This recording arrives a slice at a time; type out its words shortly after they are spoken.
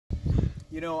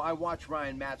You know, I watched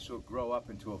Ryan Matzook grow up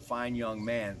into a fine young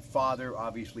man. Father,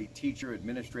 obviously teacher,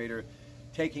 administrator,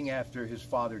 taking after his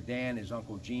father Dan, his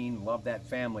Uncle Gene, loved that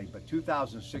family. But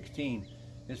 2016,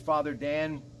 his father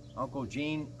Dan, Uncle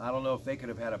Gene, I don't know if they could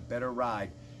have had a better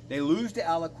ride. They lose to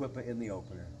Aliquippa in the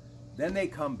opener. Then they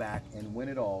come back and win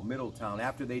it all, Middletown,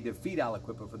 after they defeat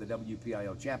Aliquippa for the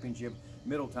WPIL Championship,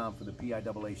 Middletown for the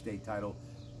PIAA state title.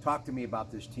 Talk to me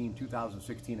about this team,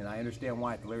 2016, and I understand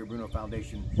why at the Larry Bruno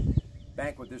Foundation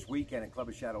banquet this weekend at Club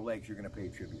of Shadow Lakes, you're going to pay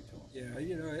tribute to them. Yeah,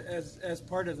 you know, as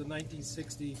part of the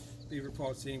 1960 Beaver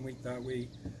Falls team, we thought we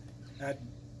had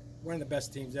one of the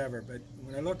best teams ever. But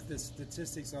when I look at the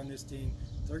statistics on this team,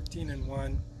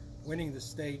 13-1, winning the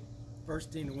state,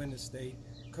 first team to win the state,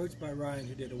 coached by Ryan,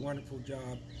 who did a wonderful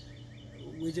job.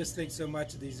 We just think so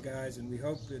much of these guys, and we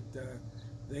hope that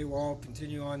they will all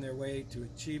continue on their way to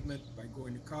achievement by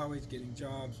going to college, getting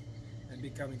jobs, and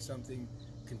becoming something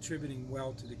contributing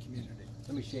well to the community.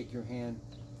 Let me shake your hand.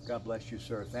 God bless you,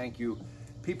 sir. Thank you.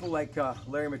 People like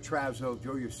Larry Matrazzo,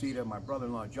 Joe Yosita, my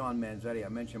brother-in-law John Manzetti, I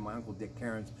mentioned my uncle Dick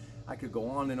Cairns. I could go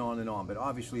on and on and on, but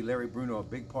obviously Larry Bruno, a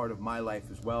big part of my life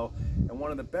as well. And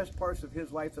one of the best parts of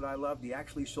his life that I loved, he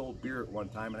actually sold beer at one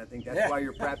time, and I think that's why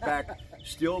your Pratte Pack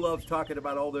still loves talking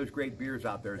about all those great beers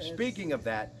out there. Speaking of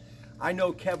that, I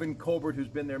know Kevin Colbert, who's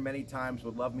been there many times,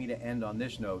 would love me to end on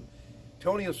this note.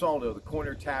 Tony Osaldo, the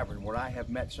Corner Tavern, where I have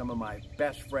met some of my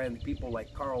best friends, people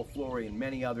like Carl Flory and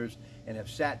many others, and have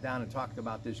sat down and talked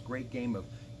about this great game of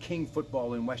king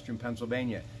football in Western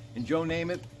Pennsylvania. And Joe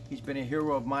Namath, he's been a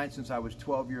hero of mine since I was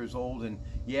 12 years old, and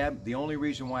yeah, the only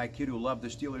reason why a kid who loved the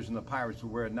Steelers and the Pirates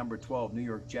would wear a number 12 New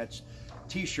York Jets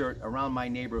t-shirt around my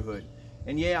neighborhood.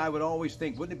 And yeah, I would always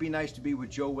think, wouldn't it be nice to be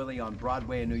with Joe Willie on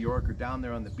Broadway in New York or down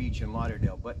there on the beach in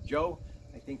Lauderdale? But Joe,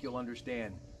 I think you'll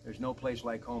understand. There's no place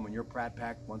like home, and your Pratte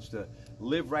Pack wants to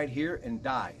live right here and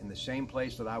die in the same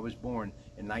place that I was born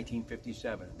in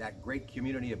 1957, that great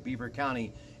community of Beaver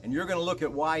County. And you're going to look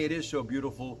at why it is so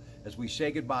beautiful as we say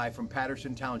goodbye from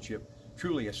Patterson Township,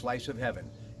 truly a slice of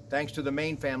heaven. Thanks to the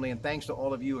Main family, and thanks to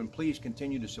all of you, and please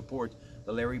continue to support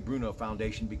the Larry Bruno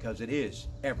Foundation because it is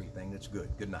everything that's good.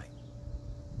 Good night.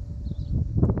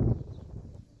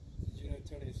 Did you know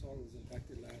Tony Osaldo was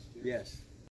inducted last year? Yes.